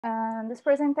This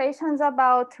presentation is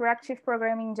about reactive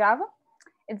programming in Java.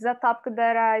 It's a topic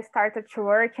that I started to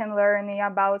work and learn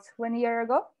about 1 year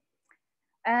ago.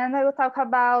 And I will talk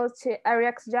about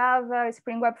RecWorks Java,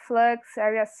 Spring WebFlux,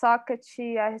 Area Socket,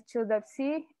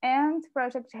 R2.c, and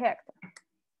Project Reactor.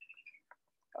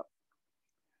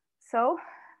 So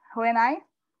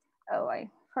I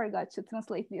forgot to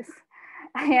translate this.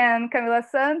 I am Kamila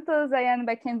Santos. I am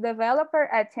Backend Developer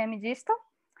at TM Digital.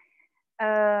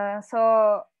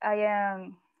 So I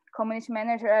am Community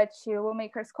Manager at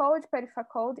WomakersCode,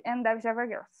 Perifacode, and Dev Java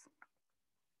Girl.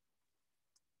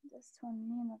 Just 1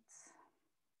 minute.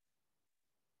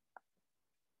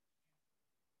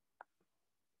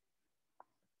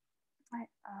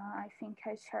 I think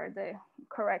I shared the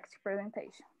correct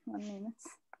presentation. 1 minute.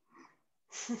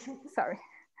 Sorry.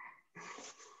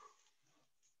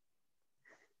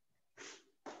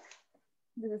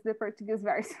 This is the Portuguese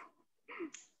version.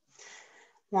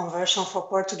 One version for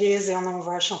Portuguese and one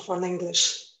version for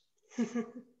English.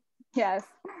 Yes.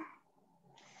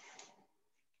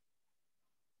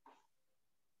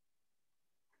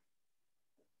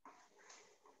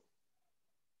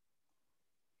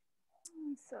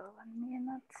 So 1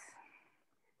 minute.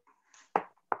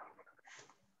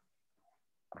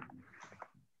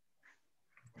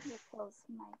 Close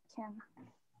my camera.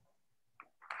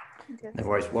 No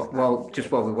worries.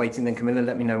 Just while we're waiting, then Kamila,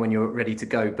 let me know when you're ready to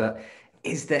go. But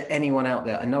is there anyone out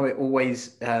there? I know I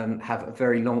always have a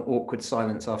very long, awkward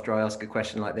silence after I ask a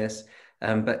question like this.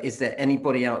 But is there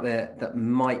anybody out there that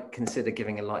might consider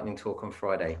giving a lightning talk on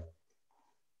Friday?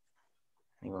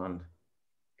 Anyone?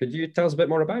 Could you tell us a bit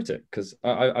more about it? Because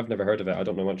I've never heard of it. I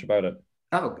don't know much about it.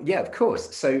 Oh, yeah, of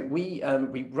course. So we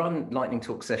run lightning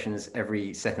talk sessions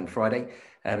every second Friday.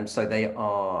 So they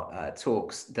are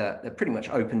talks that are pretty much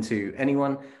open to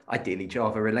anyone, ideally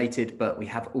Java related, but we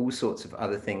have all sorts of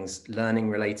other things, learning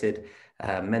related,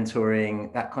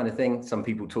 mentoring, that kind of thing. Some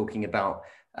people talking about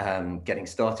getting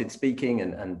started speaking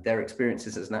and their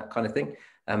experiences and that kind of thing.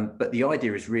 But the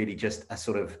idea is really just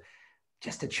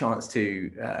a chance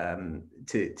to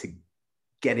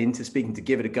get into speaking, to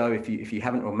give it a go if you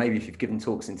haven't, or maybe if you've given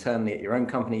talks internally at your own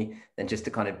company, then just to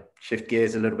kind of shift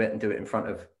gears a little bit and do it in front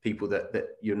of people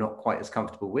that you're not quite as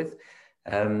comfortable with.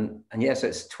 And yeah, so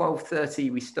it's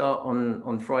 12:30. We start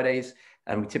on Fridays,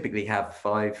 and we typically have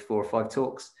 4 or 5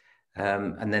 talks.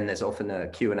 And then there's often a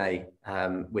Q&A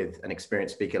with an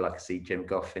experienced speaker, like I see Jim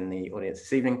Goff in the audience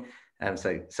this evening.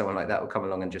 So someone like that will come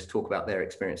along and just talk about their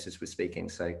experiences with speaking.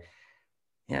 So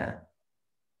yeah.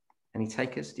 Any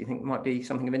takers? Do you think it might be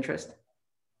something of interest?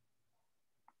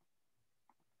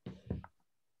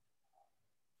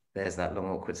 There's that long,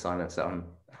 awkward silence that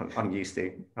I'm used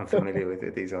to. I'm familiar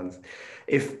with these ones.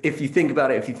 If you think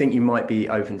about it, if you think you might be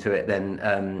open to it,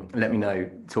 then let me know.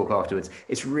 Talk afterwards.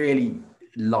 It's really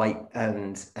light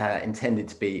and intended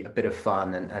to be a bit of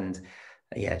fun and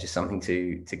yeah, just something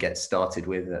to get started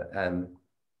with.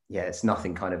 Yeah, it's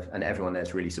nothing kind of, and everyone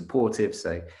there's really supportive.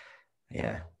 So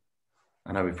yeah.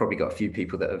 I know we've probably got a few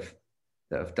people that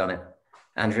have done it.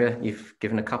 Andrea, you've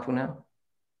given a couple now.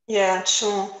 Yeah,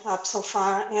 sure, up so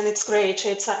far, and it's great.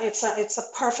 It's a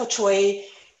perfect way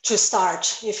to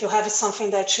start. If you have something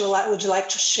that you would like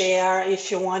to share, if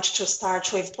you want to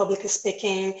start with public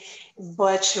speaking,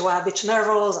 but you are a bit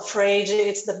nervous, afraid,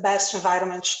 it's the best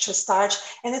environment to start.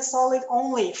 And it's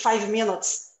only 5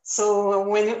 minutes. So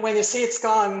when you see it's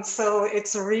gone, so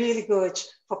it's really good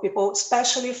for people,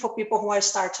 especially for people who are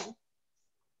starting.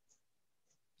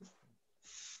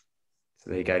 So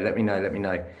there you go. Let me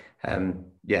know.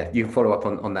 Yeah, you can follow up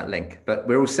on that link. But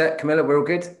we're all set, Kamila. We're all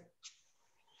good.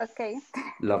 Okay.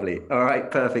 Lovely. All right.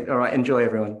 Perfect. All right. Enjoy,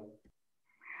 everyone.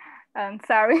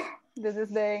 Sorry, this is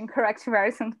the incorrect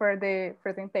version for the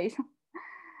presentation.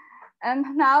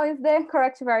 And now is the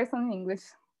correct version in English.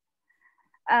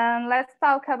 Let's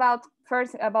talk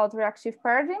first about reactive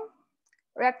paradigm.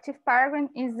 Reactive paradigm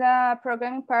is a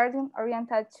programming paradigm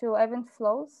oriented to event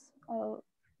flows.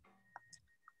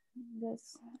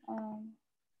 This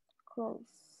close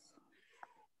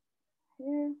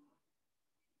here.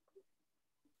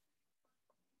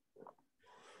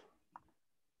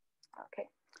 Okay.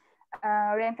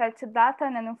 Oriented to data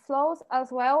and event flows,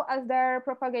 as well as their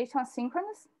propagation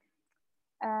asynchronous.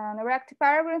 Reactive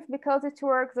paradigms, because it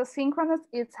works asynchronous,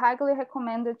 it's highly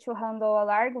recommended to handle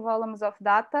large volumes of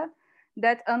data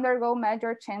that undergo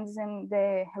major changes in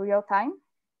the real time.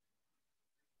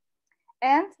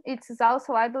 And it is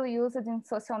also widely used in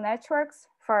social networks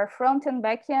for front and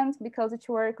back end because it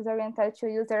works oriented to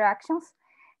user actions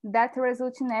that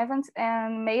result in events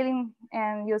and mailing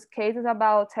and use cases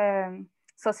about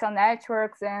social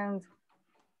networks and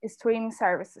streaming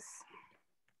services.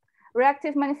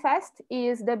 Reactive manifest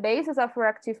is the basis of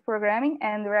reactive programming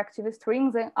and reactive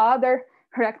strings and other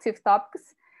reactive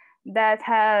topics that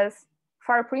has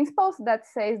 4 principles that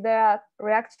says that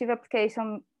reactive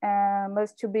application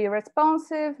must to be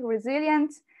responsive,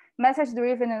 resilient,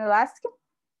 message-driven, and elastic.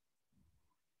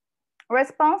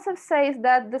 Responsive says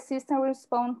that the system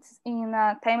responds in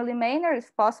a timely manner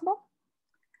if possible.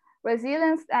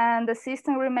 Resilience, and the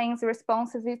system remains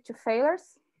responsive to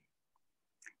failures.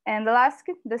 And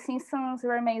elastic, the system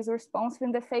remains responsive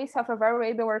in the face of a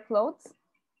variable workloads.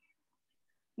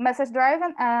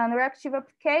 Message-driven and reactive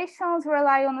applications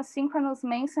rely on asynchronous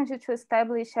message to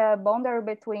establish a boundary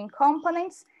between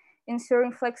components,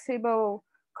 ensuring flexible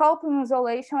coupling,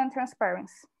 isolation, and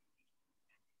transparency.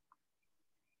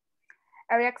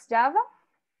 RX Java.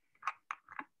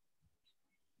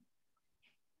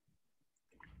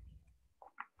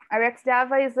 RX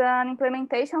Java is an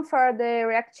implementation for the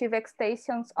reactive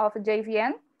extensions of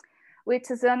JVM,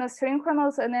 which is an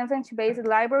asynchronous and event-based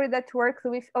library that works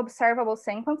with observable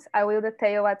sequence. I will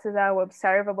detail what is our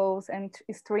observables and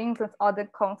strings and other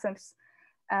concepts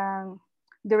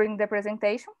during the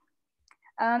presentation.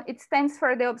 It stands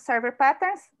for the observer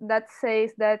patterns that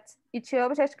says that each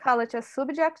object called a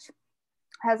subject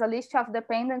has a list of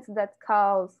dependents that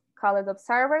called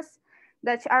observers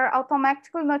that are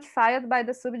automatically notified by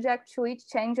the subject to each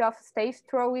change of state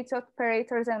through its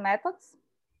operators and methods.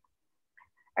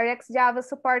 RX Java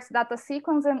supports data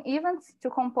sequence and events to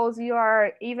compose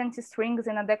your event strings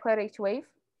in a declarative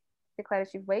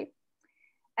way.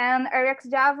 And RX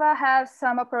Java has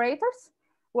some operators.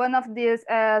 One of these is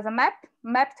a map.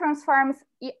 Map transforms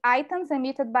items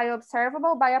emitted by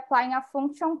observable by applying a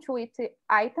function to each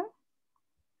item.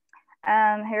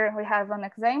 And here we have an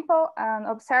example, an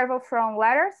observable from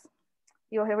letters.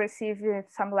 You will receive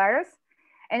some letters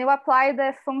and you apply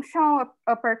the function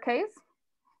uppercase.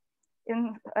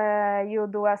 You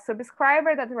do a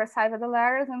subscriber that receives the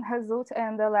letters and result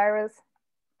in the letters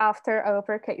after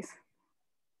uppercase.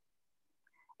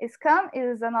 Scan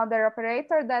is another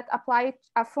operator that applies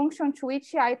a function to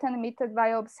each item emitted by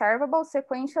observable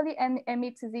sequentially and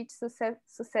emits each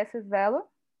successive value.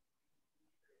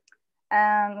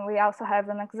 And we also have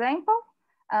an example,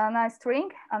 a string,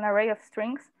 an array of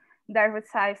strings that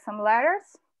receive some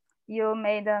letters. You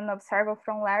made an observable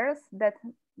from letters that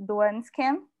do a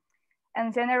scan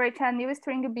and generate a new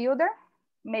string builder,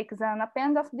 makes an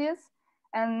append of this,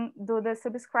 and do the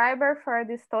subscriber for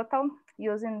this total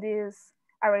using this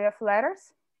array of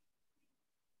letters.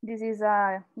 This is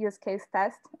a use case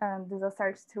test, and this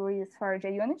search tree is for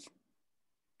JUnit.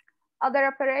 Other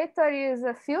operator is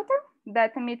a filter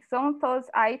that emits on those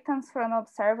items from an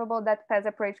observable that pass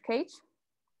a predicate.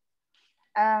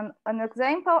 And an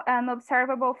example, an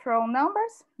observable from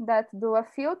numbers that do a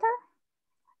filter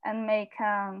and make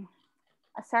a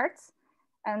search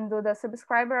and do the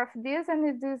subscriber of this, and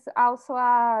it is also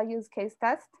a use case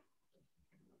test.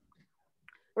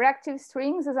 Reactive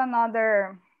strings is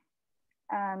another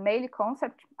main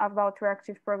concept about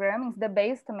reactive programming, it's the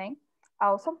base domain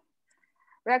also.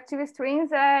 Reactive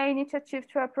strings are an initiative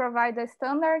to provide a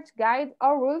standard guide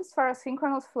or rules for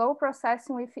asynchronous flow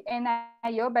processing with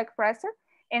NIO backpressor.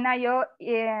 NIO,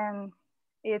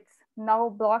 it's no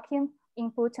blocking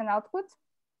input and output.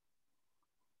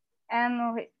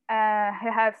 And we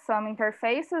have some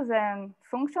interfaces and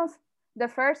functions. The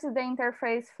first is the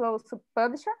interface flow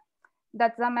publisher.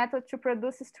 That's a method to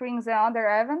produce strings and other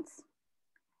events.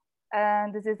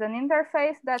 And this is an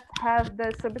interface that has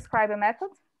the subscriber method.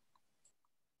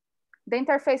 The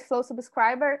interface flow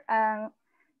subscriber and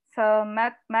some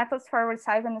methods for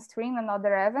receiving a string and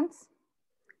other events.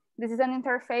 This is an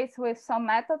interface with some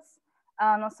methods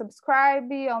on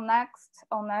subscribe, on next,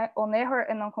 on error,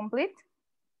 and on complete.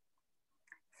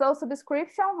 Flow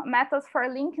subscription, methods for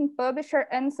linking publisher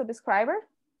and subscriber.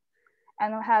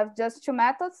 And we have just 2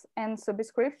 methods and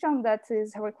subscription, that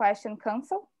is request and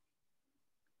cancel.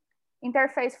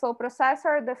 Interface flow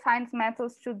processor defines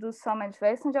methods to do some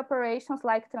advanced operations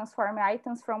like transform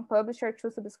items from publisher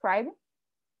to subscribe.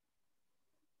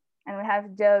 And we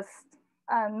have just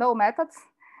no methods.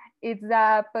 It's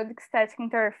a public static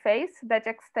interface that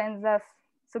extends the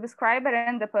subscriber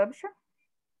and the publisher.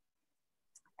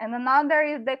 And another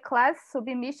is the class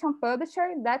submission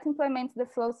publisher that implements the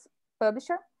flow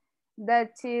publisher.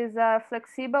 That is a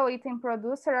flexible item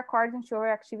producer according to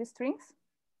reactive strings.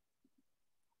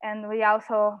 And we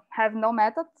also have no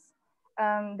methods.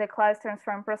 The class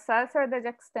transform processor that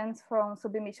extends from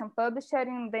submission publisher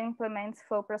and then implements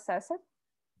flow processor.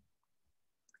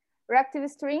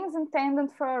 Reactive strings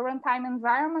intended for runtime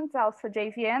environments, also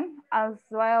JVM, as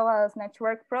well as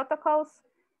network protocols,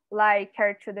 like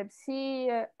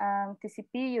R2DBC,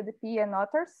 TCP, UDP, and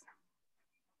others.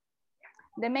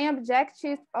 The main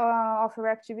objective of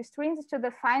reactive strings is to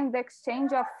define the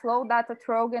exchange of flow data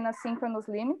through an asynchronous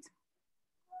limit.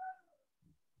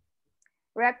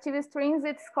 Reactive strings,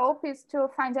 its scope is to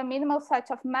find a minimal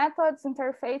set of methods,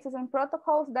 interfaces, and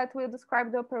protocols that will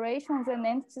describe the operations and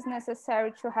entities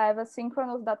necessary to have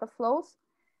asynchronous data flows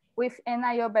with an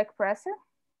I/O backpressor.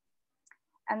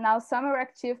 And now some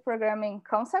reactive programming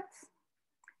concepts.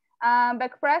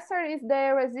 Backpressor is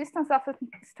the resistance of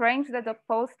strings that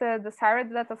oppose the desired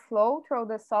data flow through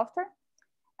the software,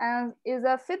 and is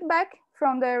a feedback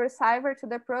from the receiver to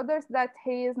the producer that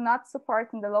he is not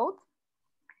supporting the load.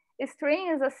 A string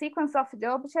is a sequence of the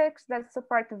objects that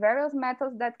support various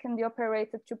methods that can be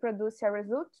operated to produce a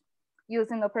result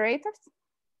using operators.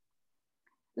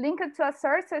 Linked to a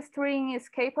source, a string is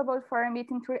capable for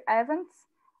emitting 3 events.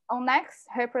 On next,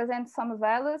 represent some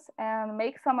values and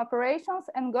make some operations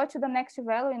and go to the next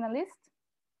value in a list.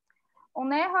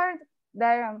 On error,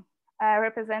 that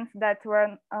represents that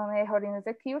run an error in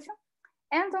execution.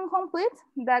 And on complete,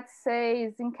 that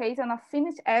says in case of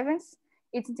finished events,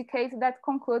 it indicates that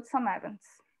concludes some events.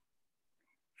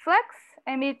 Flex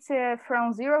emits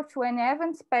from 0 to n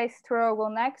events passed through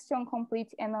on next, on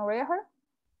complete, and on error.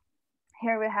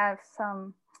 Here we have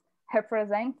some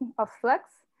representing of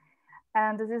flex.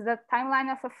 And this is the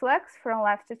timeline of a flex from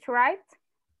left to right.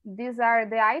 These are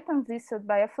the items issued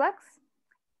by a flex.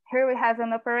 Here we have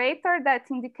an operator that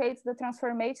indicates the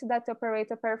transformation that the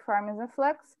operator performs in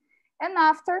flex. And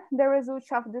after the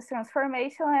result of this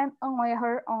transformation and an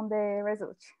error on the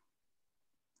result.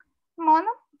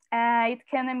 Mono, it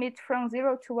can emit from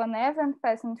 0 to 1 event,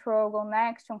 passing through on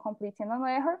next, on completing an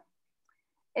error.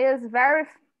 Is very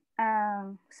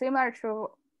similar to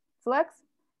Flux.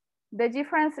 The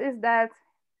difference is that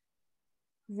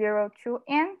 0 to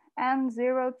n and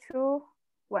 0 to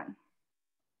 1.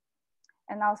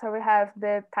 And also we have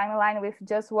the timeline with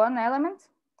just one element,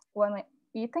 one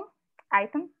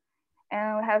item.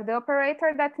 And we have the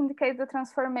operator that indicates the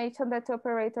transformation that the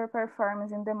operator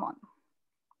performs in the mono.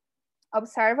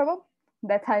 Observable,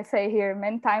 that I say here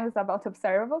many times about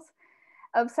observables.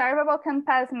 Observable can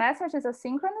pass messages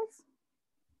asynchronous.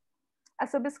 A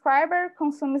subscriber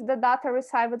consumes the data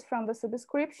received from the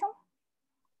subscription.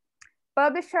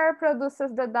 Publisher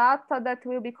produces the data that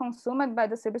will be consumed by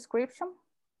the subscription.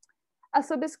 A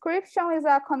subscription is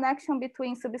a connection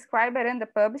between subscriber and the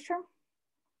publisher.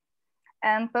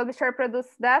 And publisher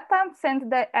produces data, sends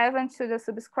the event to the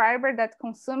subscriber that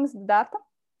consumes the data.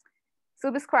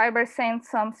 Subscriber sends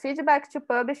some feedback to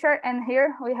publisher, and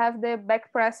here we have the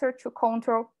backpressor to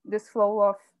control this flow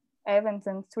of events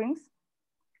and strings.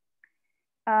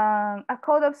 A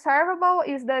code observable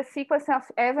is the sequence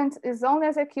of events is only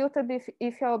executed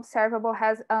if your observable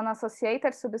has an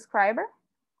associated subscriber.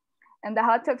 And the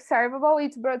hot observable,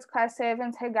 it broadcasts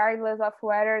events regardless of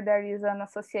whether there is an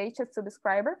associated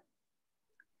subscriber.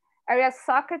 Area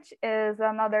socket is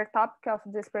another topic of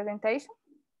this presentation.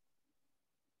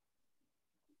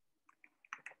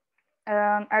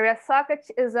 Area socket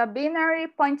is a binary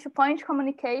point-to-point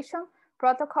communication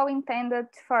protocol intended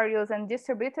for use in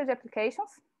distributed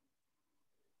applications.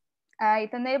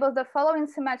 It enables the following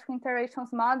symmetric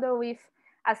interactions model with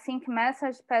a sync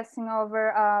message passing over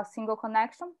a single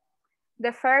connection.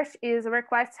 The first is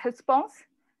request response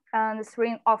and the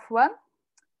string of 1.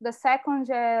 The second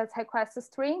is request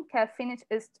string, can finish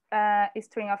is a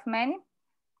string of many.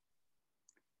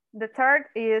 The third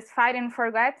is find and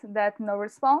forget, that no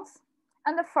response.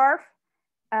 And the fourth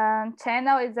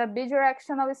channel is a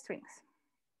bidirectional strings.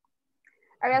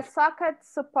 Area socket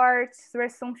supports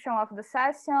resumption of the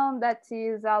session, that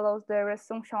is allows the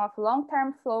resumption of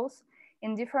long-term flows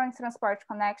in different transport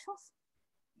connections.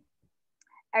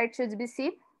 R2DBC,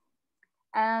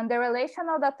 and the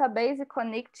relational database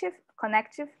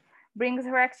connective brings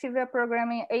reactive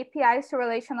programming APIs to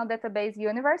relational database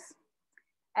universe,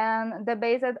 and the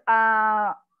based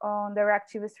on the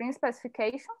reactive string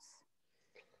specifications,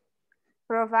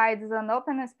 provides an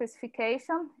open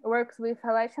specification, works with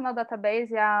relational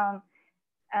database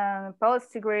and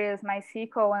Postgres,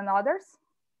 MySQL, and others,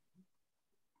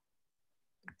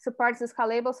 supports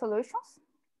scalable solutions.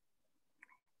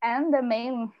 And the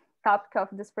main topic of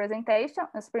this presentation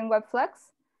is Spring WebFlux.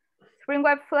 Spring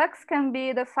WebFlux can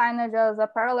be defined as a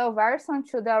parallel version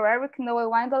to the already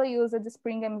widely used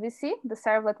Spring MVC, the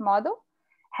servlet model,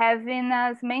 having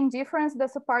as main difference the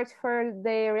support for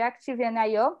the reactive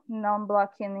NIO,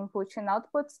 non-blocking input and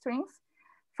output strings,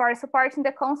 for supporting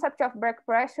the concept of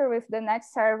backpressor with the net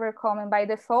server coming by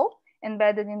default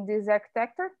embedded in this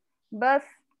architecture, but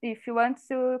If you want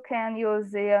to, you can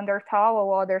use the Undertow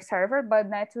or other server, but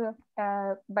not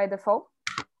by default.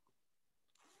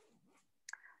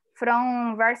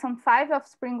 From version 5 of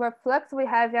Spring WebFlux, we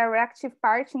have a reactive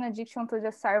part in addition to the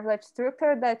servlet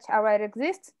structure that already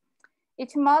exists.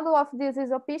 Each module of this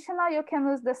is optional. You can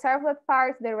use the servlet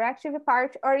part, the reactive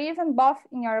part, or even both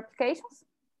in your applications.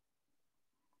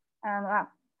 And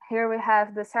here we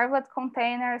have the servlet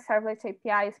container, servlet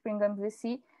API, Spring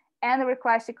MVC, and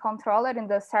request controller in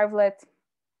the servlet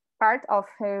part of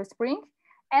Spring,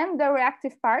 and the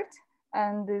reactive part.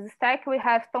 And this stack, we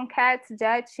have Tomcat,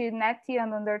 Jet, Netty,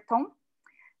 and Undertone,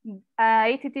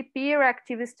 HTTP,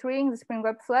 reactive strings, Spring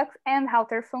WebFlux, and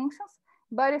router functions.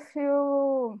 But if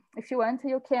you want,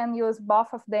 you can use both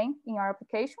of them in your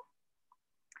application.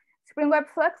 Spring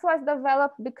WebFlux was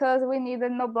developed because we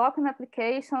needed no blocking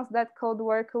applications that could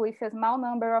work with a small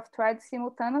number of threads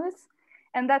simultaneously,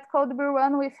 and that could be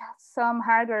run with some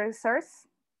hardware resource.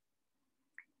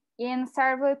 In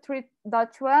Servlet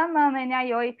 3.1, an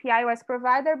NIO API was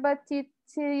provided, but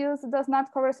its use does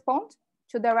not correspond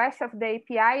to the rest of the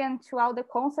API and to all the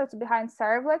concepts behind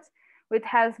servlets, which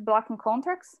has blocking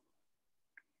contracts.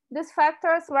 These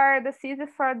factors were decisive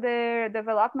for the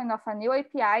development of a new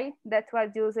API that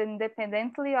was used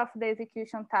independently of the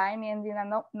execution time and in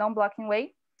a non-blocking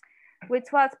way,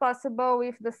 which was possible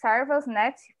with the servers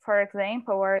net, for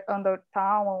example, or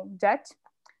Undertone or Jet,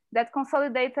 that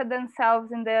consolidated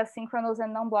themselves in the asynchronous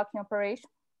and non-blocking operation.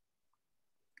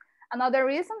 Another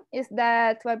reason is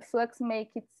that WebFlux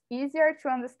makes it easier to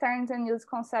understand and use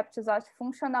concepts of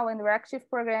functional and reactive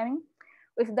programming,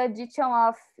 with the addition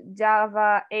of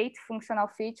Java 8 functional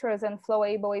features and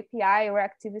Flowable API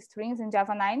reactive strings in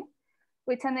Java 9,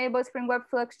 which enables Spring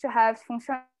WebFlux to have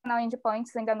functional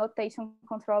endpoints and annotation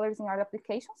controllers in our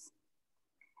applications.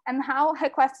 And how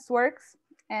requests works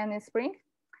in Spring.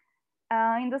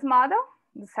 In this model,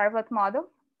 the servlet model,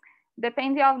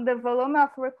 depending on the volume of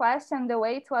requests and the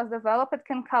way it was developed, it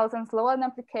can cause a slow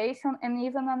application and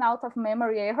even an out of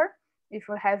memory error if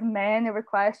you have many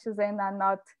requests and are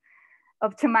not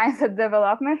optimized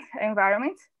development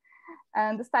environment.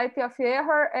 And this type of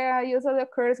error usually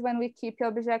occurs when we keep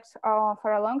objects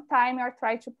for a long time or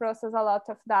try to process a lot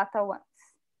of data once.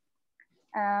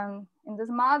 In this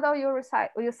model,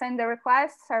 you send the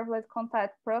request, servlet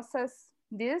contact process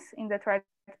this in the thread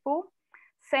pool,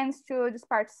 sends to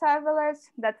dispatch servlets,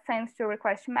 that sends to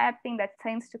request mapping, that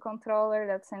sends to controller,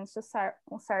 that sends to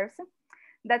service,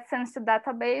 that sends to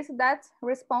database, that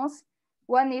responds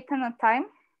one hit at a time.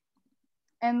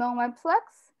 And on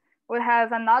WebFlux, we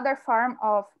have another form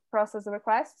of process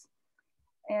requests.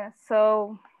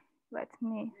 So let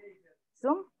me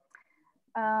zoom.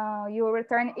 You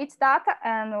return each data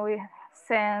and we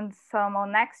send some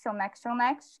on next, on next, on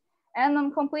next. And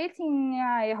on completing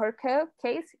error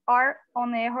case or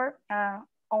on error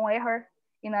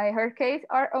in a error case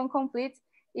or on complete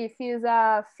if it's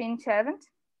a finish event.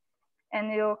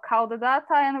 And you call the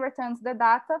data and returns the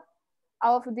data.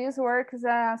 All of this works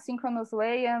a synchronous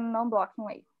way and non-blocking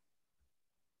way.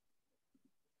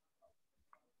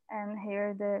 And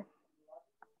here the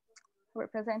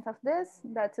represent of this,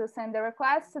 that you send the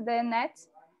request to the net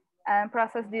and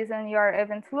process this in your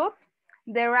event loop.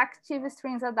 The reactive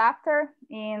strings adapter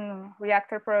in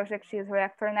Reactor project is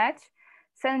ReactorNet,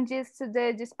 sends this to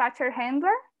the dispatcher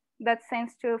handler that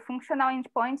sends to functional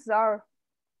endpoints or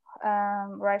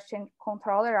REST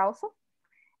controller also.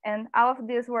 And all of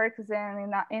this works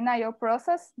in an IO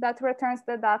process that returns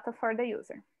the data for the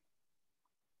user.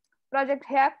 Project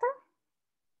Reactor.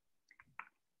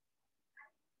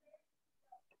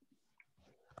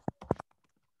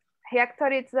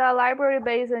 Reactor is a library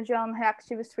based on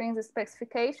reactive strings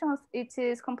specifications. It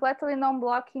is completely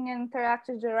non-blocking and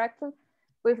interacts directly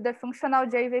with the functional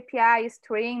Java API,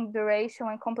 string, duration,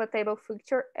 and completable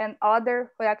feature, and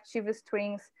other reactive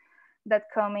strings that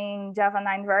come in Java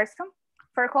 9 version.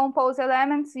 For compose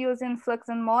elements using Flux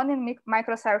and Mono,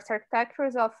 microservice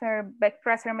architectures offer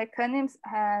backpressure mechanisms,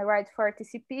 right for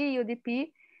TCP,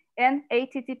 UDP, and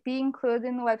HTTP,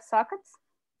 including WebSockets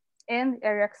and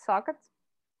React sockets.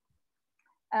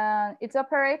 Its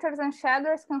operators and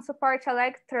shaders can support a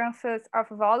lag transfers of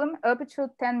volume up to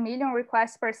 10 million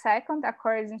requests per second,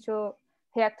 according to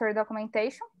Reactor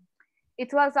documentation.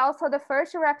 It was also the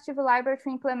first reactive library to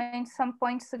implement some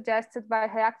points suggested by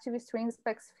reactive string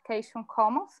specification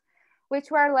commons,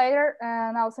 which were later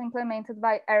also implemented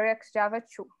by RecWorks Java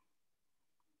 2.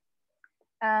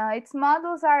 Its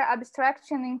models are abstract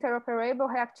and interoperable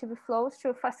reactive flows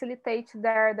to facilitate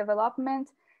their development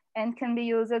and can be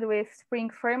used with Spring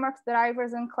Framework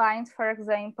drivers and clients, for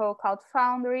example, Cloud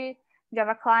Foundry,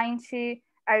 Java Client,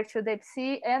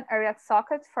 R2DeepC, and React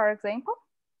Socket, for example.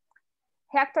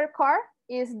 Reactor core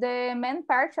is the main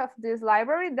part of this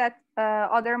library that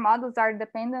other modules are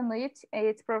dependent on it.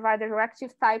 It provides a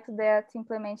reactive type that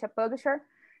implements a publisher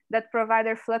that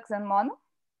provides Flux and Mono.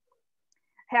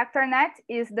 ReactorNet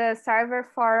is the server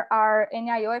for our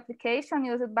NIO application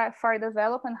used for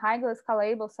developing highly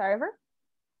scalable server.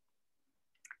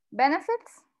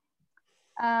 Benefits.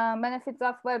 Benefits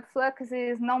of WebFlux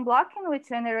is non-blocking, which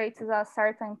generates a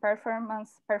certain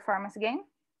performance gain.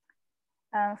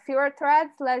 Fewer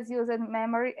threads, less used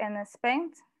memory and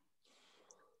spent.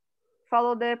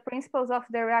 Follow the principles of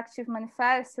the reactive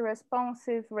manifest,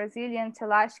 responsive, resilient,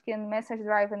 elastic, and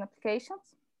message-driven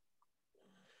applications.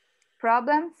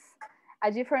 Problems,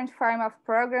 a different form of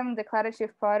program,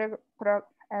 declarative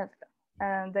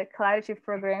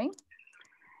programming.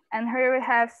 And here we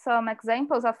have some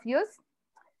examples of use.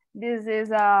 This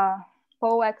is a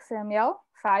POXML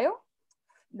file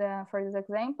for this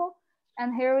example.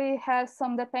 And here we have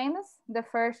some dependencies. The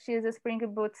first is a Spring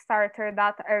Boot starter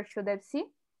data R2.c.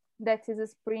 That is a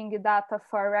Spring data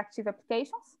for reactive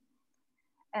applications.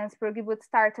 And Spring Boot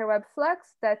starter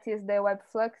WebFlux, that is the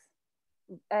WebFlux,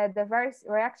 the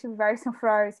reactive version for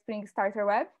our Spring starter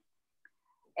web.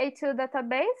 A2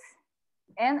 database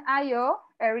and IO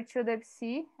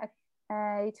R2.c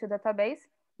A2 database,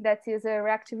 that is a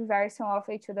reactive version of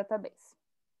A2 database.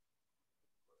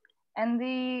 And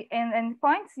the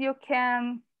endpoints, you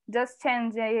can just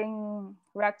change in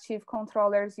reactive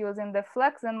controllers using the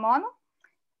Flux and Mono.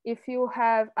 If you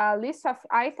have a list of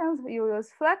items, you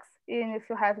use Flux. And if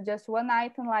you have just one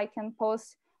item, like can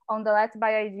post on the let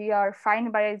by ID or find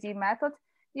by ID method,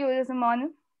 you use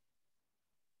Mono.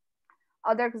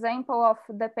 Other example of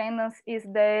dependence is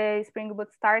the Spring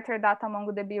Boot starter data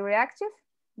MongoDB reactive.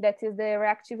 That is the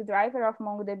reactive driver of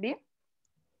MongoDB.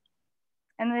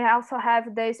 And we also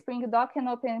have the Spring Doc and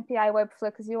OpenMPI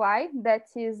WebFlux UI.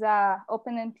 That is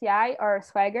OpenMPI or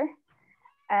Swagger,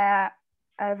 a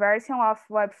version of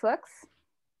WebFlux.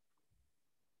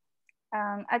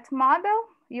 At model,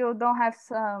 you don't have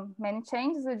many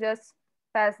changes. You just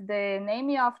pass the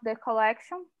name of the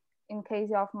collection in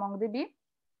case of MongoDB.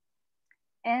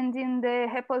 And in the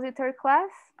repository class,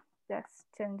 just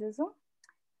change the zoom.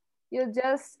 You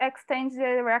just extend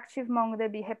the reactive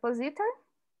MongoDB repository.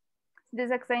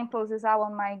 These examples is all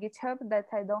on my GitHub, that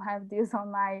I don't have this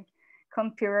on my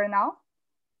computer now.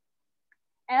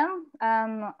 And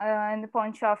in the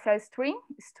point of a string,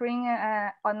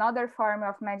 another form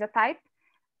of media type.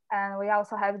 And we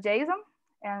also have JSON,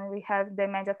 and we have the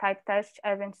media type test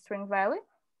event string value.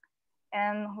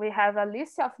 And we have a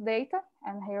list of data.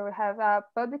 And here we have a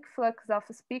public flux of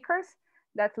speakers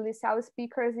that lists all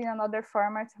speakers in another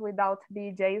format without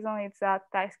the JSON. It's a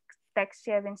text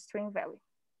event string value.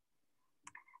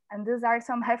 And these are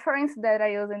some references that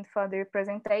I used for the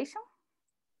presentation.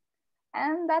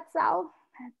 And that's all.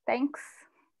 Thanks.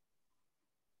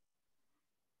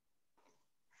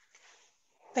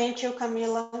 Thank you,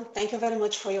 Kamila. Thank you very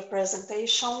much for your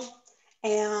presentation.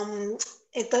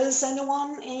 Does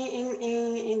anyone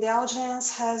in the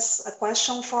audience has a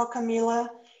question for Kamila?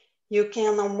 You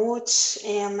can unmute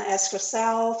and ask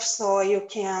yourself, so you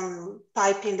can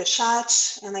type in the chat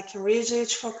and I can read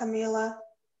it for Kamila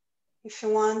if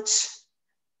you want.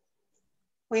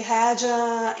 We had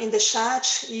in the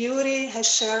chat, Yuri has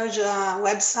shared a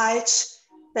website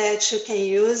that you can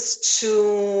use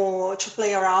to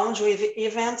play around with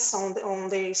events on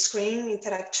the screen,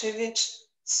 interactivity.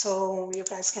 So you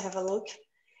guys can have a look.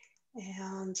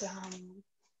 And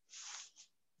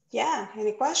yeah,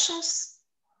 any questions?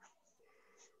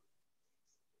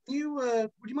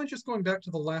 Would you mind just going back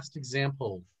to the last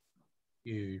example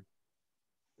you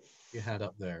had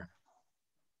up there?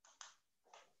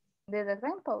 This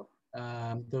example?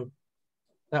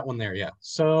 That one there, yeah.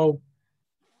 So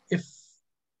if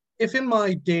in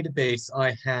my database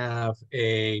I have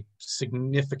a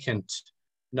significant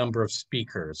number of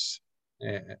speakers,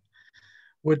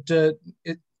 would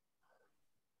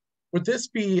this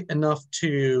be enough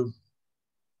to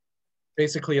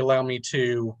basically allow me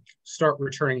to start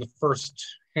returning the first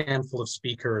handful of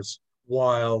speakers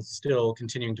while still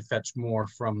continuing to fetch more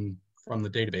from the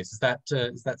database? Is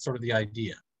that sort of the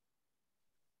idea?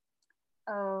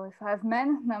 If I have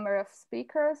many number of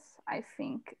speakers, I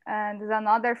think, and there's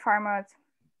another format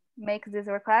makes this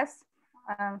request.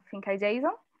 I think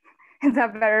JSON is a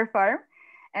better form,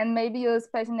 and maybe use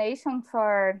pagination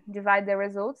for divide the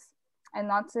results and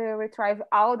not to retrieve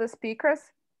all the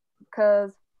speakers,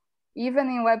 because even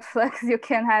in WebFlux you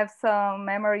can have some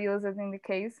memory users in the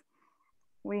case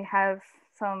we have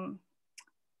some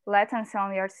latency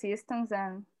on your systems,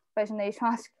 and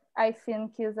pagination I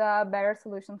think is a better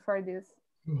solution for this.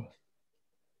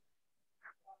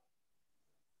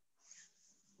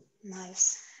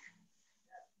 Nice.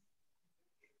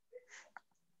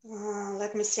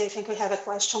 Let me see, I think we have a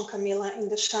question, Kamila, in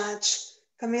the chat.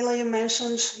 Kamila, you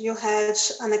mentioned you had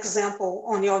an example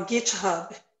on your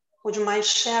GitHub. Would you mind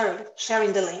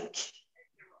sharing the link?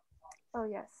 Oh,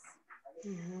 yes.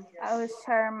 I will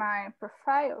share my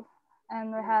profile,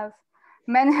 and we have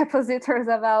many repositories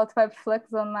about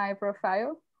WebFlux on my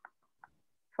profile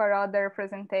for other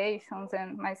presentations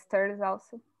and my studies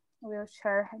also. We'll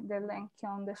share the link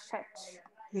on the chat.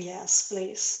 Yes,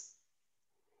 please.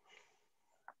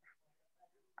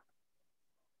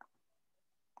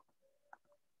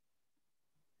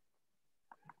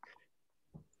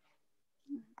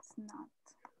 It's not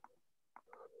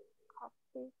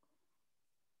copied.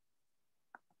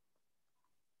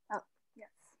 Oh, yes.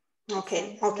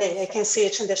 Okay, I can see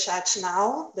it in the chat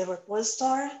now, the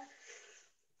repository.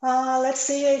 Let's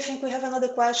see, I think we have another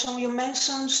question. You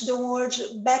mentioned the word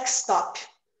backstop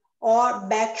or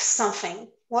back something.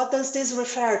 What does this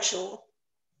refer to,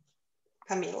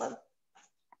 Kamila?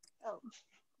 Oh,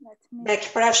 let me back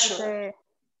pressure.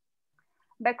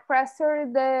 Back pressure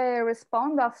is the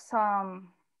response of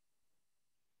some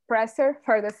pressure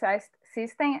for the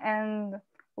system, and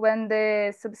when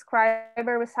the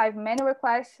subscriber receives many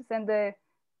requests and the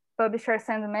publisher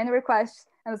sends many requests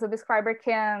and the subscriber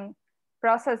can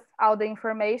process all the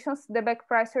information, the back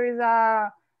pressure is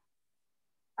a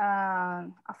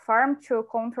form to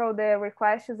control the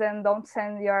requests and don't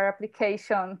send your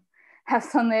application has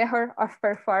some error of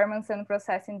performance and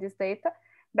processing this data.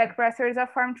 Back pressure is a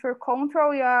form to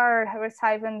control your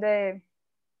receiving the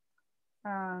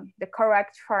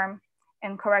correct form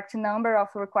and correct number of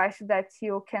requests that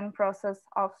you can process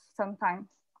of some time.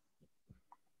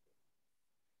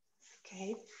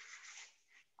 Okay.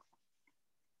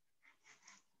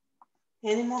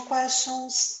 Any more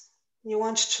questions? You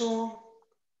want to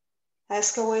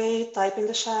ask away, type in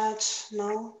the chat?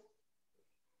 No?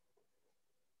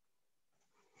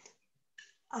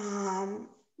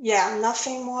 Yeah,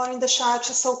 nothing more in the chat.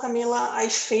 So Kamila, I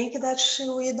think that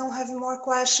we don't have more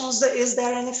questions. Is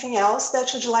there anything else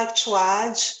that you'd like to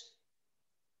add?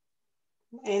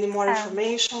 Any more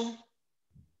information?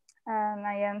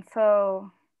 Nayan,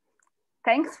 so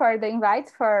thanks for the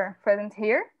invite for present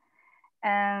here.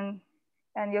 And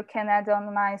you can add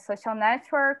on my social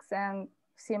networks and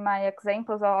see my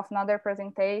examples of another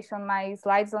presentation, my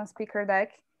slides on speaker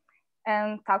deck,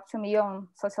 and talk to me on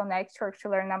social networks to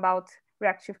learn about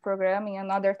reactive programming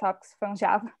and other topics from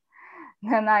Java.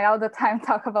 And I all the time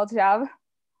talk about Java.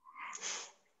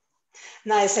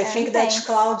 Nice. I think that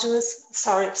Claudius,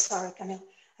 sorry, Camille.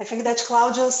 I think that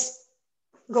Claudius,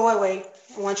 go away.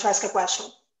 I want to ask a question.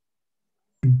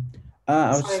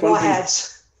 Sorry, go ahead.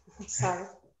 Sorry.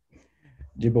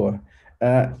 Gibor.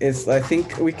 I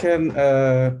think we can,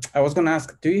 I was going to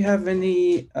ask, do you have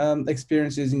any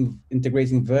experiences in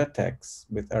integrating Vertex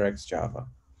with RX Java?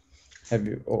 Have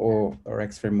you, or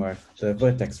RX framework, the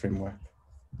Vertex framework?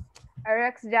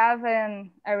 RX Java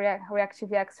and reactive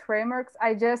frameworks,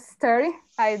 I just study.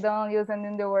 I don't use them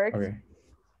in the work. Okay.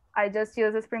 I just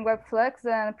use the Spring WebFlux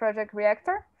and Project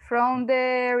Reactor from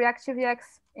the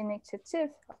ReactiveX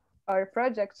initiative or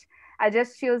project. I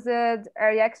just used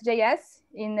React.js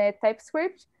in a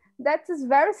TypeScript. That is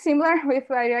very similar with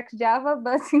React Java,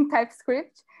 but in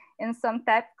TypeScript in some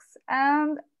tasks.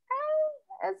 And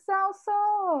it's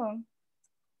also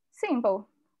simple.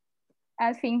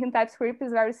 I think in TypeScript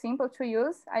is very simple to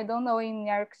use. I don't know in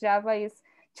React Java is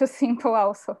too simple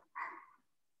also.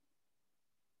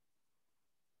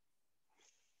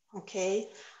 Okay.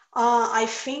 I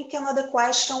think another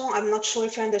question, I'm not sure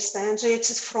if you understand it,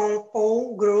 is from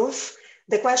Paul Groove.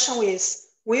 The question is,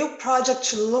 will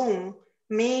Project Loom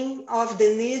mean of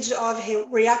the need of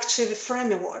reactive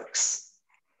frameworks?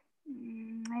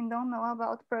 I don't know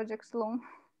about Project Loom.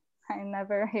 I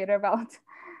never heard about.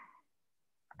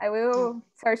 I will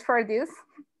search for this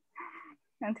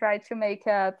and try to make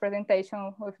a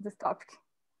presentation with this topic.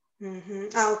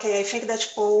 Okay, I think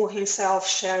that Paul himself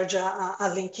shared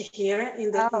a link here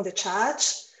in the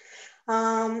chat.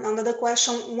 Another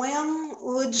question, when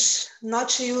would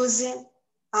not using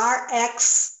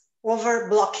RX over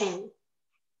blocking?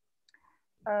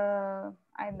 I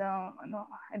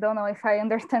don't know if I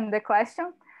understand the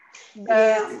question,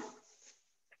 but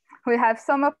we have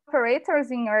some operators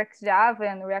in RX Java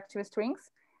and reactive strings.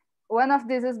 One of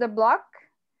these is the block.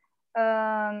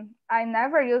 I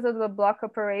never used the block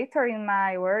operator in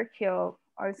my work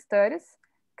or studies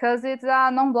because it's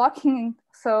a non-blocking.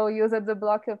 So use the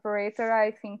block operator,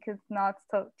 I think it's not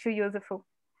too useful.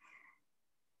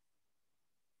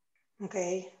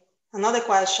 Okay, another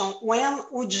question. When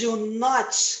would you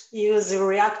not use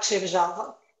reactive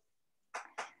Java?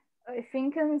 I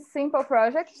think in simple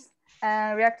projects,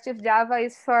 reactive Java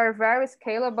is for very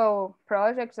scalable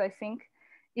projects, I think.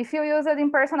 If you use it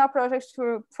in personal projects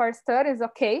for studies,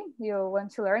 okay, you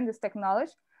want to learn this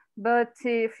technology. But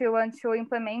if you want to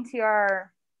implement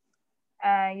your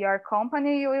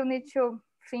company, you will need to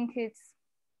think it's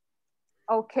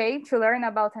okay to learn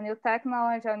about a new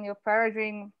technology, a new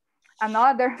paradigm,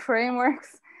 another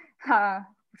frameworks,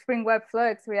 Spring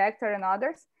WebFlux, Reactor, and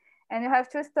others. And you have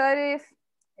to study if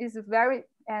it's very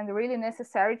and really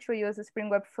necessary to use the Spring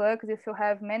WebFlux if you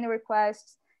have many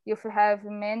requests, if you have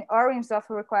many oranges of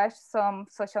requests, some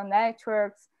social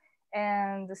networks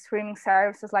and the streaming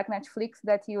services like Netflix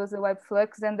that use the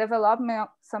WebFlux, and development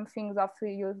some things of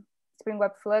use Spring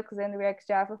WebFlux and React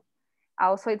Java.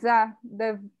 Also, it's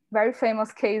the very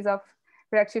famous case of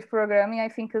reactive programming, I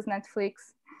think, is Netflix.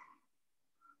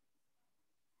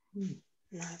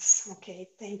 Nice. Okay,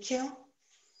 thank you.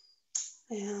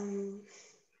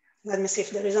 Let me see if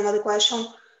there is another question.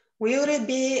 Will it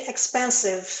be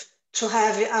expensive to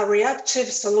have a reactive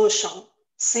solution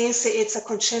since it's a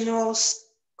continuous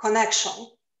connection?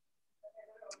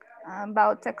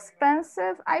 About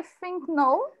expensive, I think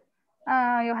no.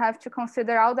 You have to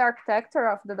consider all the architecture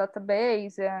of the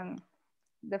database and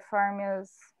the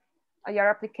formulas your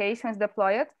application is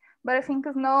deployed, but I think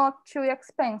it's not too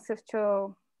expensive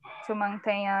to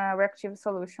maintain a reactive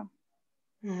solution.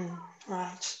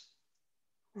 Right.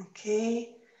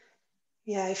 Okay.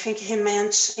 Yeah, I think he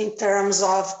meant in terms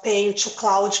of paying to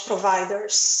cloud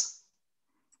providers.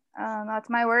 Not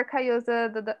my work. I use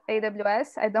the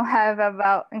AWS. I don't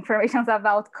have information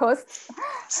about costs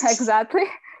exactly,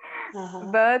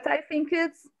 but I think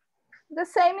it's the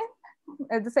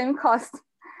same cost,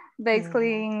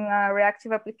 basically in a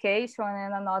reactive application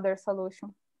and another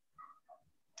solution.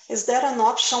 Is there an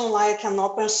option like an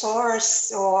open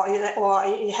source or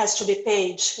it has to be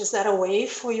paid? Is there a way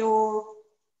for you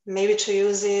maybe to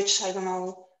use it? I don't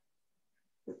know.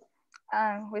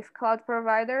 With cloud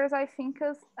providers, I think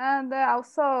is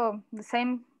also the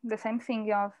same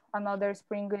thing of another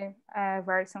Spring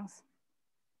versions.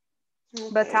 Okay.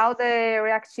 But all the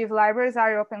reactive libraries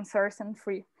are open source and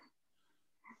free.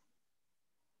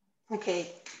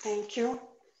 Okay, thank you.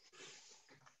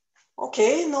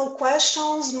 Okay, no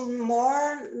questions,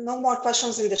 no more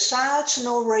questions in the chat,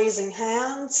 no raising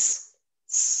hands.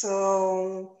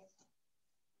 So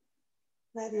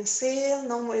let me see,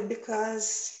 no,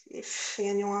 because if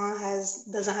anyone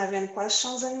doesn't have any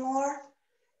questions anymore.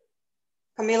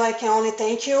 Kamila, I can only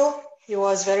thank you. It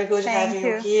was very good having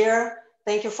you here.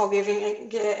 Thank you for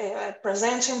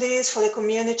presenting this for the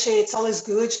community. It's always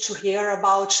good to hear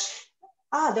about.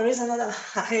 There is another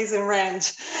raising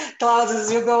hand.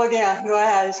 Claudius, you go again. Go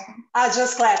ahead.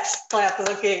 Just claps.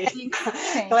 Okay.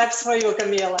 Claps for you,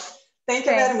 Kamila. Thank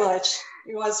you very much.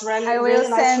 It was really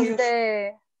nice for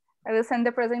you. I will send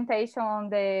the presentation on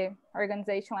the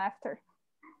organization after.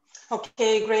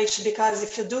 Okay, great. Because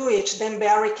if you do it, then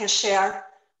Barry can share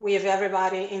with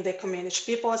everybody in the community.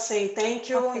 People are saying thank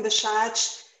you in the chat.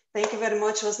 Thank you very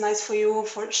much. It was nice for you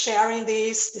for sharing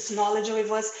this knowledge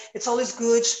with us. It's always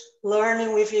good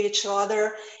learning with each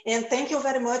other. And thank you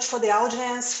very much for the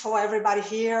audience, for everybody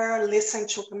here, listening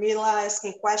to Kamila,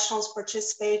 asking questions,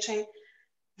 participating.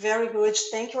 Very good.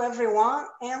 Thank you, everyone.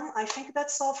 And I think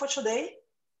that's all for today.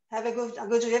 Have a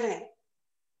good evening.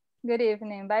 Good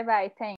evening. Bye-bye. Thanks.